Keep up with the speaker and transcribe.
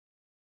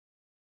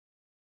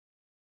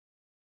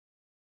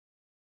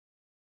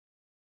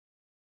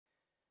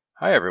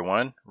Hi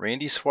everyone,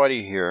 Randy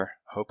Swaty here,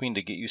 hoping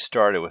to get you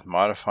started with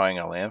modifying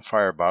a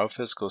LANDFIRE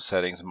Biophysical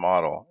settings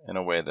model in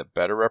a way that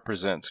better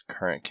represents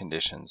current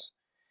conditions.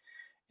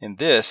 In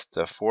this,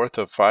 the fourth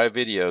of 5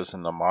 videos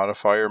in the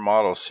Modify Your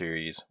Model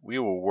series, we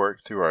will work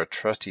through our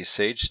trusty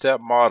Sage Step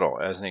model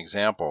as an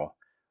example,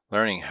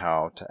 learning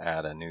how to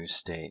add a new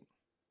state.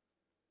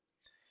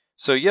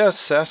 So yes,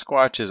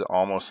 Sasquatch is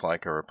almost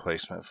like a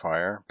replacement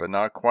fire, but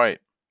not quite.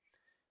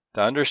 The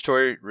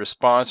understory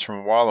response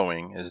from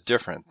wallowing is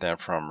different than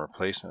from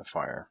replacement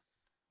fire.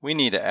 We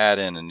need to add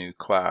in a new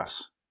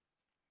class.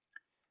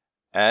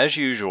 As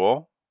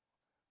usual,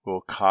 we'll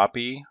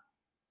copy,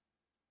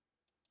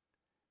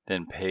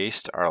 then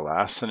paste our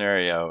last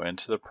scenario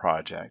into the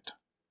project.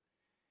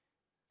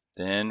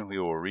 Then we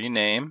will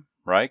rename,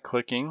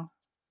 right-clicking,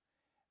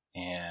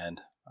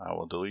 and I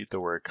will delete the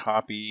word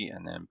copy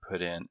and then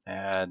put in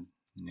add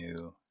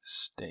new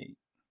state.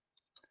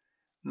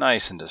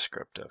 Nice and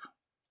descriptive.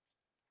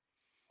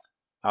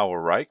 I will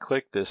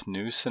right-click this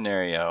new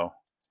scenario,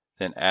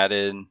 then add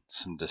in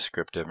some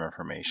descriptive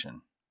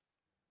information.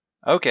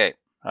 Okay,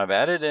 I've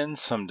added in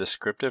some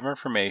descriptive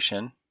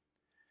information.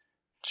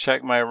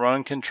 Check my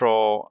run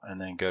control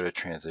and then go to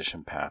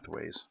transition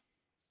pathways.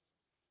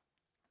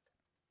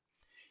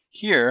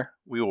 Here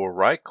we will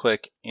right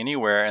click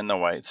anywhere in the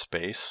white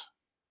space,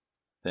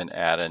 then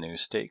add a new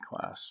state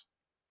class.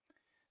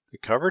 The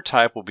cover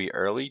type will be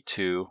early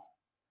 2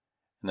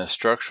 and the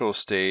structural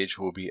stage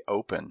will be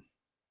open,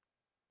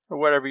 or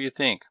whatever you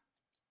think.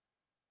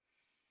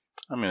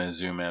 I'm going to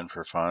zoom in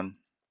for fun.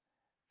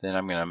 Then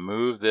I'm going to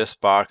move this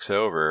box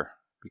over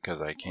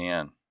because I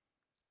can.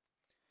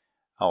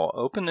 I will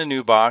open the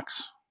new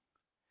box,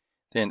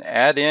 then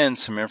add in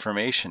some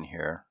information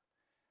here.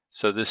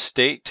 So this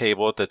state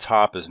table at the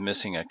top is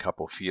missing a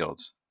couple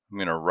fields. I'm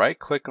going to right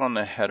click on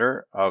the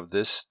header of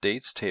this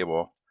states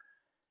table,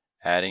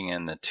 adding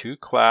in the to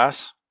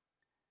class.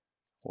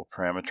 We'll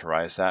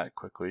parameterize that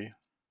quickly,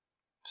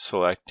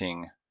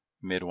 selecting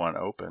mid1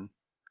 open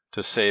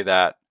to say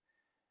that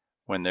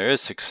when there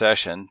is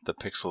succession, the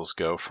pixels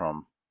go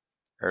from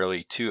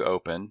early 2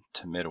 open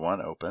to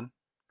mid1 open.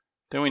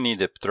 Then we need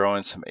to throw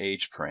in some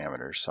age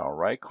parameters. So I'll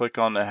right click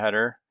on the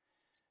header,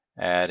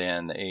 add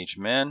in the age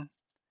min,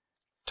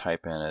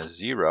 type in a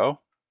 0,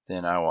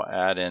 then I will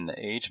add in the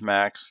age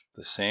max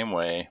the same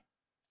way,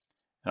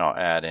 and I'll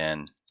add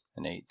in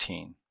an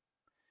 18.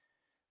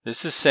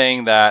 This is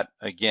saying that,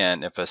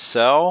 again, if a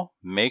cell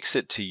makes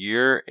it to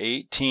year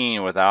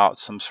 18 without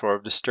some sort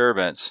of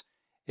disturbance,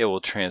 it will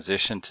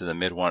transition to the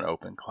mid1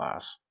 open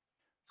class.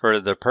 For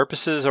the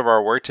purposes of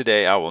our work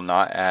today, I will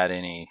not add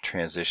any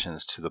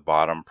transitions to the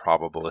bottom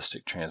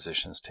probabilistic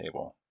transitions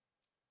table.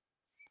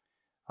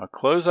 I'll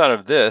close out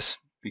of this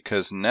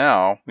because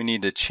now we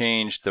need to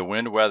change the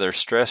wind weather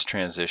stress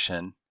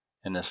transition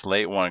in this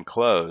late 1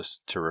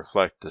 close to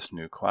reflect this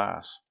new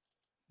class.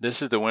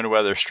 This is the wind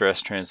weather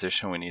stress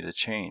transition we need to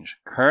change.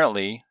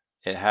 Currently,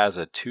 it has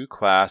a 2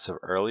 class of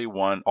early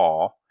 1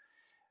 all.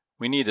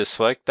 We need to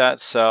select that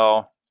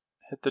cell,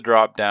 hit the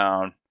drop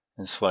down,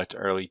 and select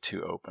early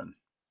 2 open.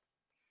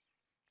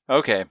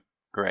 Okay,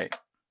 great.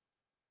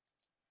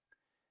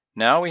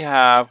 Now we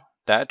have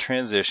that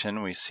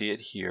transition. We see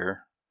it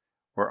here.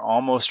 We're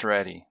almost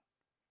ready.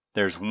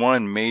 There's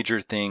one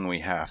major thing we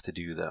have to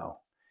do though.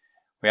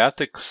 We have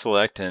to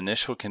select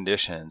initial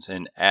conditions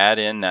and add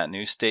in that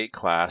new state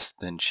class,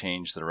 then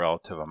change the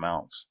relative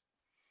amounts.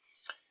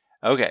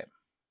 Okay,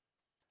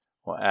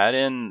 we'll add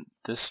in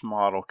this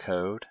model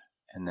code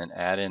and then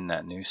add in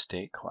that new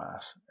state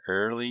class,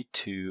 early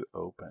 2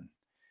 open.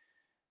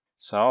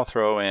 So I'll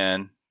throw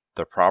in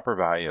the proper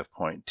value of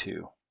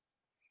 0.2.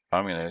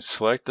 I'm going to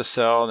select the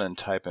cell, then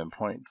type in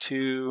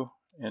 0.2,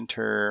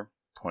 enter,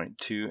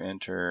 0.2,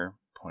 enter,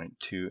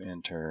 0.2,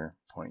 enter,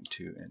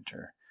 0.2,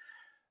 enter.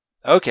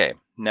 Okay,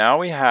 now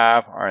we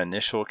have our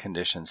initial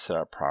conditions set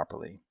up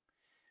properly.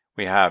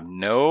 We have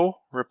no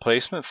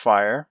replacement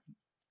fire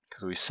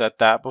because we set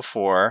that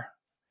before,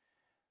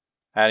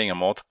 adding a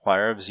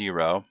multiplier of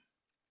 0.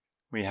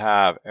 We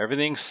have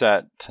everything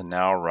set to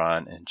now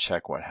run and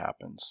check what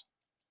happens.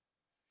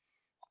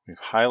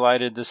 We've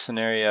highlighted the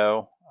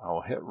scenario. I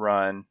will hit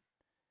run,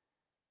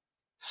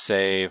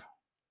 save,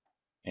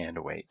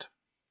 and wait.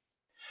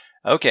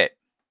 Okay,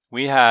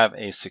 we have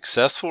a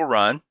successful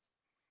run.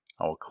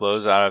 I will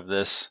close out of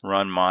this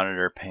run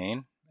monitor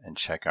pane and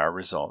check our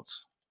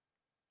results.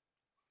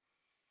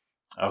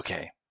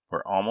 Okay,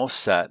 we're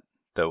almost set,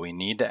 though we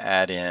need to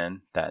add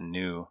in that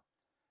new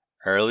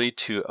early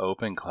 2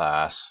 open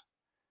class,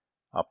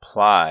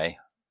 apply,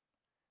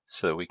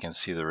 so that we can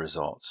see the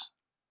results.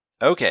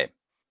 Okay,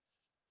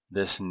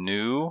 this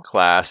new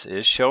class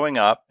is showing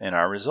up in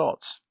our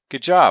results.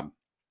 Good job.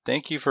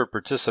 Thank you for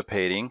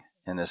participating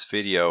in this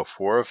video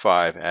 4 of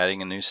 5,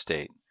 adding a new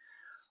state.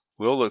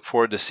 We'll look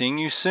forward to seeing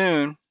you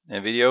soon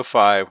in video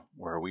 5,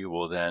 where we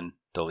will then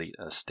delete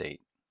a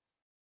state.